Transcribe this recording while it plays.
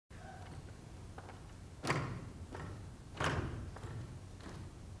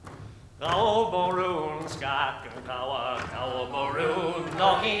Gau maroon, skak and kawa, gau maroon,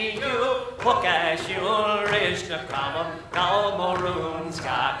 nogi you, hokash you, rish the kawa, gau maroon,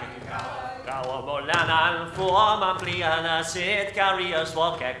 skak and kawa, gau molanan, form pliana, sit carriers,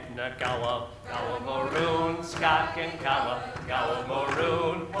 walkek, gawa, gau maroon, skak and kawa, gau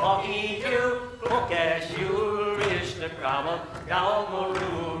maroon, nogi you, hokash you, rish the kawa, gau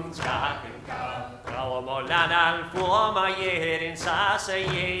maroon, skak and kawa. Gau molanan forma yerin sasa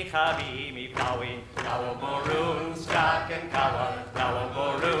ye chavi mi kawin. Gau maroon skak and kawa. Gau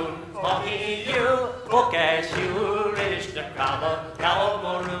maroon hoki you hokesh you rish the kawa. Gau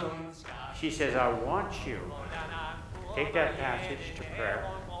maroon. She says, I want you to take that passage to prayer,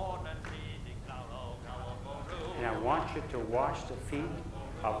 and I want you to wash the feet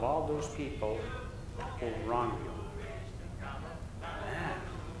of all those people who wrong you. Man,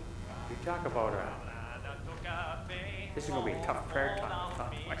 you talk about this is going to be a tough prayer time, I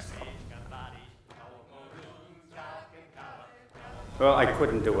thought to myself. Well, I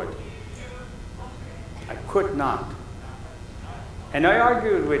couldn't do it. I could not. And I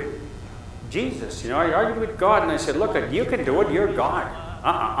argued with Jesus, I argued with God, and I said, look, you can do it, you're God.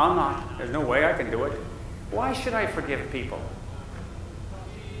 I'm not. There's no way I can do it. Why should I forgive people?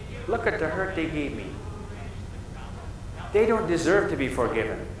 Look at the hurt they gave me. They don't deserve to be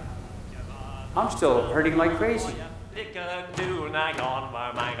forgiven. I'm still hurting like crazy.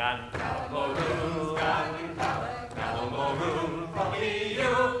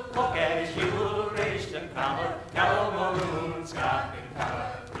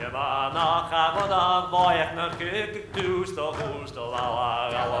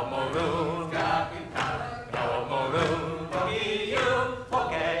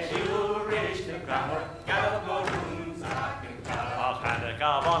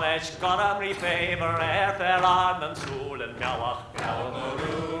 Vonech got me favor, air on and soul and gawach,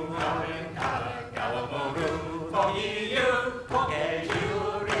 Gawamaroon, Gawamaroon, for you, okay, you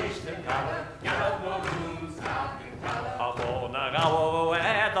reach the color, Gawamaroon, stopping color. Upon a gawa,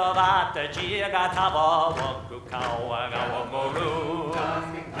 at the vat, the giga tava, Wakukawa, Gawamaroon,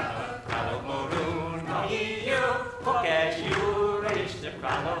 Gawamaroon, for you, okay, you reach the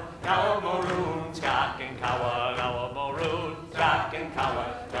color, Gawamaroon, Skak and Kawa, Gawamaroon. Skak and kawa,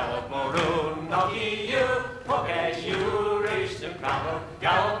 gallop maroon, nogi you, hokesh you, reach the kawa,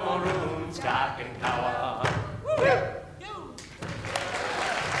 gallop maroon, skak and kawa.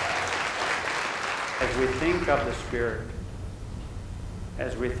 As we think of the Spirit,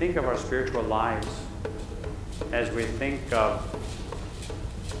 as we think of our spiritual lives, as we think of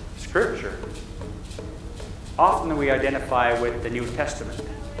Scripture, often we identify with the New Testament,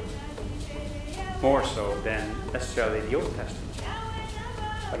 more so than necessarily the Old Testament.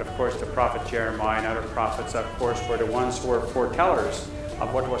 But of course, the prophet Jeremiah and other prophets, of course, were the ones who were foretellers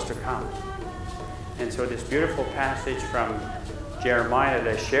of what was to come. And so this beautiful passage from Jeremiah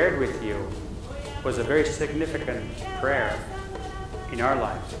that I shared with you was a very significant prayer in our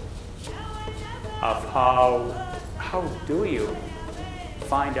lives of how do you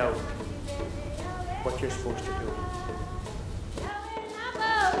find out what you're supposed to do.